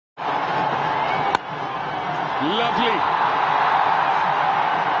Lovely.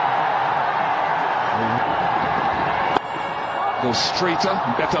 Goes straighter,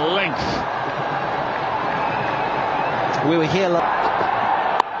 better length. We were here.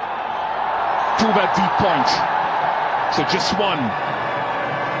 To that deep point. So just one.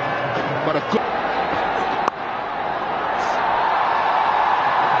 But a good.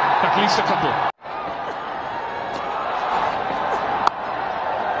 At least a couple.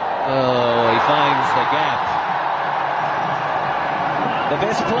 Oh, he finds the gap. The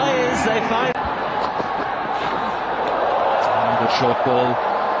best players, they find. Good short ball.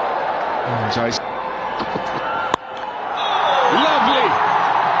 Lovely.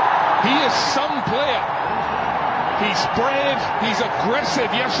 He is some player. He's brave. He's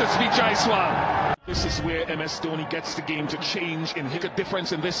aggressive. Yashasvi Jaiswal. This is where MS Dhoni gets the game to change and make a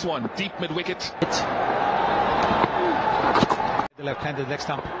difference in this one. Deep mid-wicket. The left-handed leg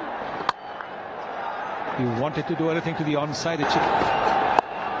stump. He wanted to do anything to the onside. Oh,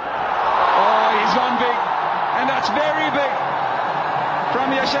 he's gone big. And that's very big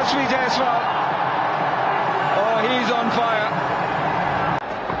from Yashasvi Jaiswal. Oh, he's on fire.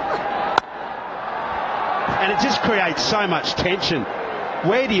 And it just creates so much tension.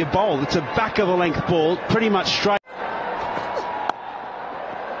 Where do you bowl? It's a back of a length ball, pretty much straight.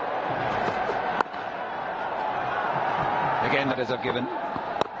 Again, that is a given.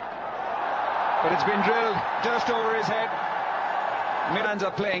 But it's been drilled just over his head. Midlands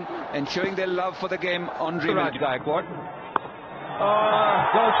are playing and showing their love for the game on Raj Gaikwad.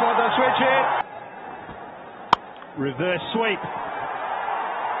 Goes for the switch hit. Reverse sweep.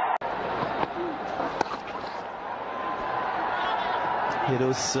 Here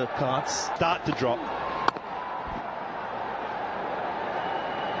those cards Start to drop.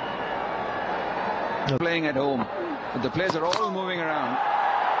 Playing at home. But the players are all moving around.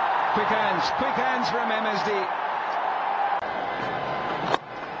 Quick hands from MSD.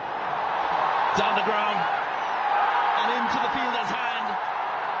 down the ground and into the fielder's hand.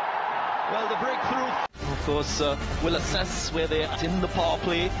 Well, the breakthrough, of course, will assess where they're at in the power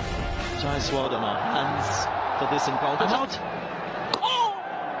play. Jaiswal on our hands for this encounter. Out. Oh!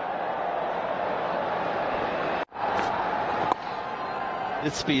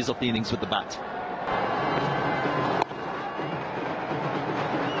 This phase of the innings with the bat.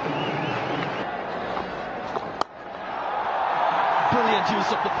 Brilliant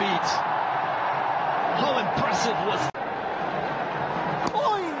use of the feet. How impressive was...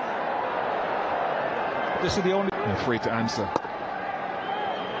 Oy! This is the only... I'm afraid to answer.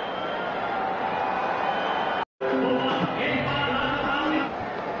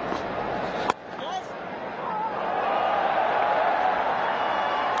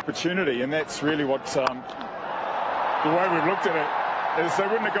 Opportunity, and that's really what the way we've looked at it is they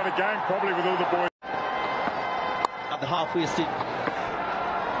wouldn't have got a game probably with all the boys at the halfway stage.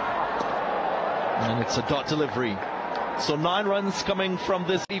 And it's a dot delivery. So 9 runs coming from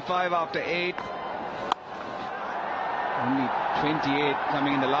this. 5 after 8. Only 28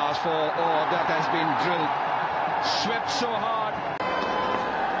 coming in the last 4. Oh, that has been drilled. Swept so hard.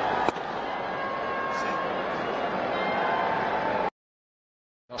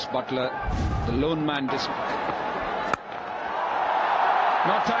 Josh Butler, the lone man. Not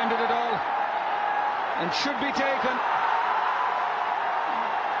timed it at all. And should be taken.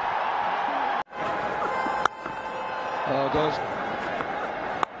 Oh, goes.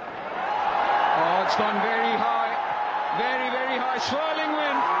 Oh, it's gone very high. Very, very high. Swirling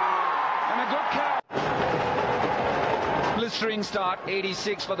wind. And a good catch. Blistering start.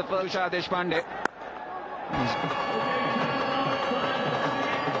 86 for the first shot, Deshpande.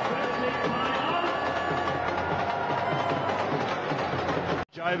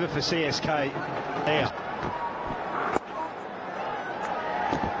 Over for CSK there.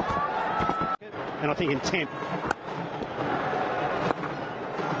 And I think intent.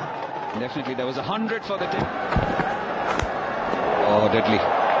 Definitely, there was 100 for the team. Oh, deadly.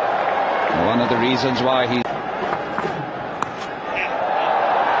 One of the reasons why he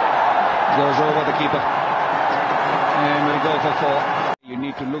goes over the keeper. And we go for 4. You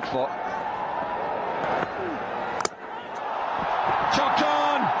need to look for. Chopped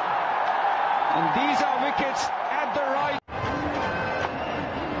on! And these are wickets at the right.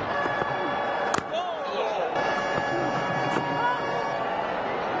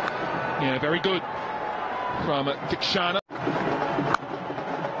 Yeah, very good from Dikshana.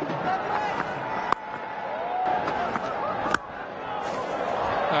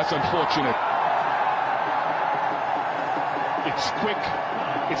 That's unfortunate. It's quick.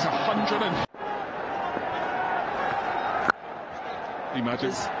 It's 100 and...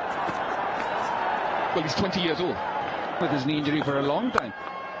 Imagine. Well, he's 20 years old. With his knee injury for a long time.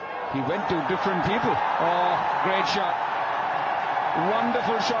 He went to different people. Oh, great shot.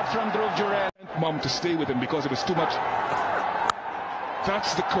 Wonderful shot from Dhruv Jurel. Mom to stay with him because it was too much.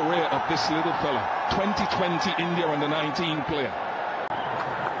 That's the career of this little fella. 2020 India under 19 player.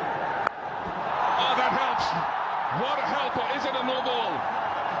 Oh, that helps. What a helper. Is it a no ball?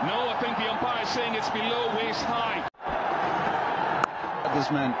 No, I think the umpire is saying it's below waist high. This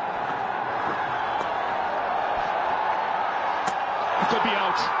man. He could be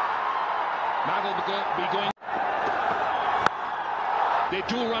out. Mag will be going. They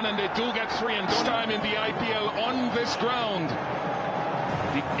do run and they do get 3, and this time in the IPL on this ground.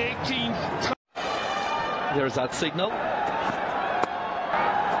 The 18th time. There's that signal.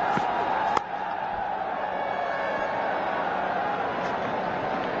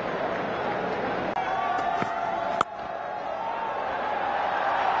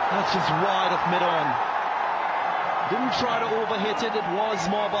 That's just wide of mid-on. Didn't try to overhit it, it was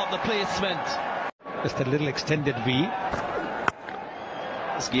more about the placement. Just a little extended V.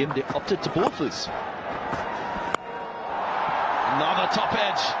 This game, they opted to bowlers. Another top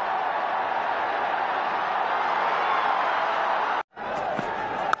edge.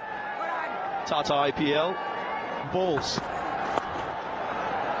 Tata IPL. Balls.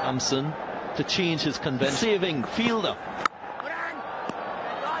 Amson to change his convention. Saving fielder.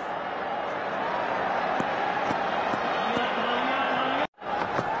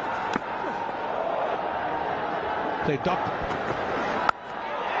 Play dot.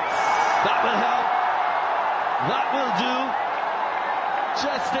 That will help. That will do.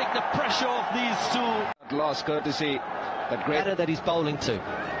 Just take the pressure off these two. Lost courtesy. That great Better that he's bowling to.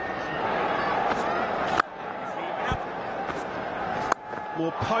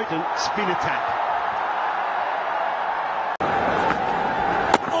 More potent spin attack.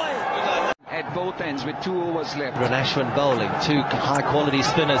 at both ends with 2 overs left. Ashwin bowling, 2 high quality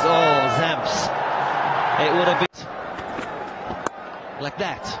spinners. Oh, Zamps. It would have been like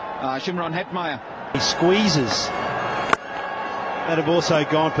that. Shimron Hetmeyer. He squeezes. That have also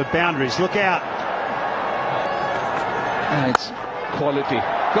gone for boundaries. Look out. And it's quality.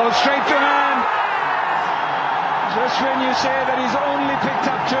 Goes straight to hand. Just when you say that he's only picked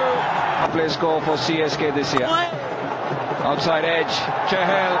up 2. Play score for CSK this year. Outside edge.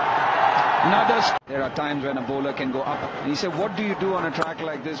 Chahal. There are times when a bowler can go up. And he said, what do you do on a track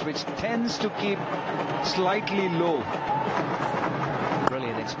like this, which tends to keep slightly low?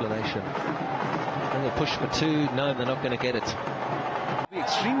 Brilliant explanation. And they push for 2. No, they're not going to get it.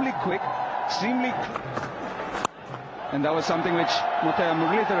 Extremely quick, extremely. And that was something which Muthiah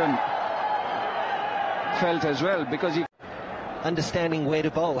Muralitharan felt as well, because he. Understanding where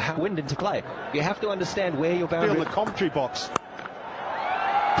to bowl, how wind into play. You have to understand where your boundary. In the commentary box.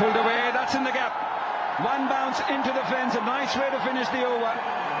 Pulled away, that's in the gap. 1 bounce into the fence, a nice way to finish the over.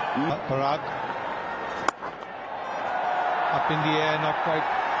 Parag. Up in the air, not quite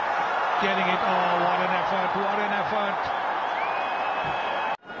getting it. Oh, what an effort, what an effort.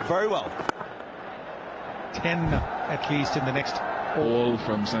 Very well. 10 at least in the next. Ball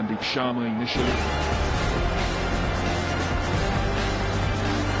from Sandeep Sharma initially.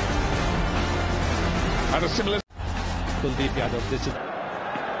 Had a similar. Kuldeep Yadav, this is.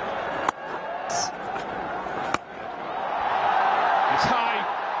 It's high.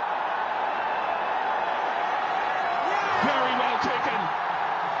 Very well taken.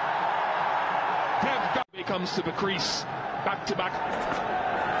 Dev Gandhi comes to the crease. Back to back.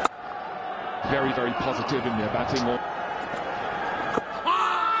 Very, very positive in their batting.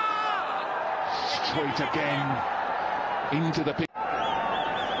 Straight again. Into the pitch.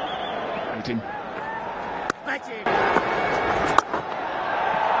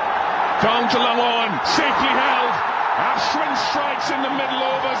 Down to long on, safely held. Ashwin strikes in the middle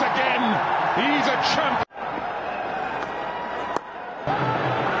overs again. He's a champ.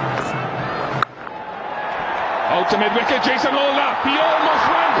 Out to mid-wicket, Jason Lolda. He almost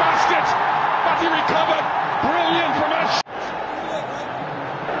ran past it, but he recovered. Brilliant from Ashwin.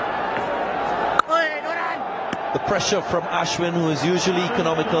 The pressure from Ashwin, who is usually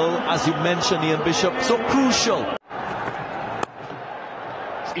economical, as you mentioned, Ian Bishop, so crucial.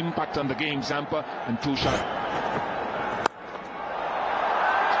 Impact on the game, Zampa and Tushar.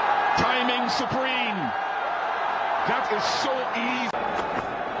 Timing supreme. That is so easy.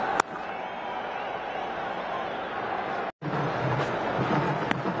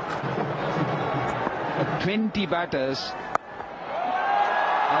 20 batters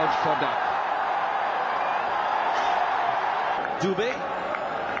out for duck. Dubey.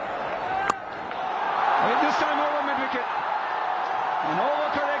 This time over mid-wicket. An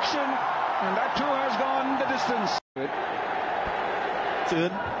overcorrection and that too has gone the distance.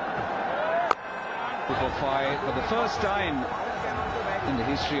 Turn. For 5 for the first time in the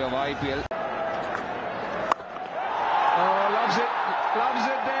history of IPL. Oh, loves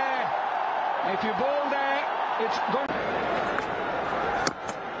it there. If you bowl there, it's gone.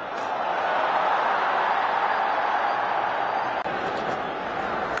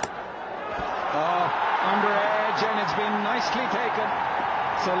 Under edge, and it's been nicely taken.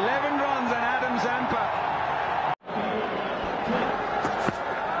 So 11 runs and Adam Zampa.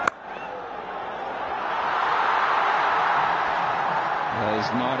 That is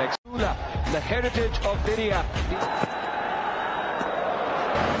not the heritage of Diria.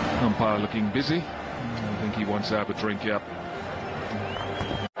 Umpire looking busy. I think he wants to have a drink, yeah.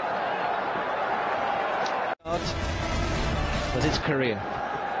 Was his career.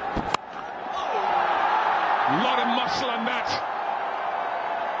 Lot of muscle on that.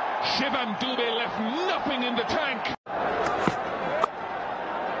 Shivam Dubey left nothing in the tank.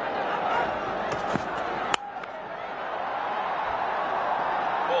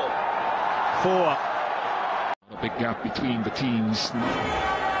 Four. A big gap between the teams.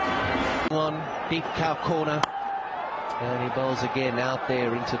 One deep cow corner, and he bowls again out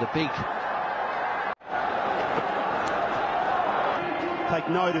there into the big. Take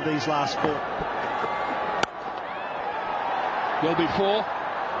note of these last 4. Will be 4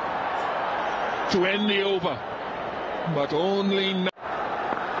 to end the over, but only now.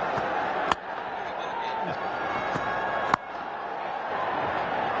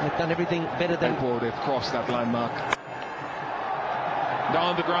 They've done everything better than. They've crossed that landmark.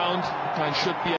 Down the ground and should be.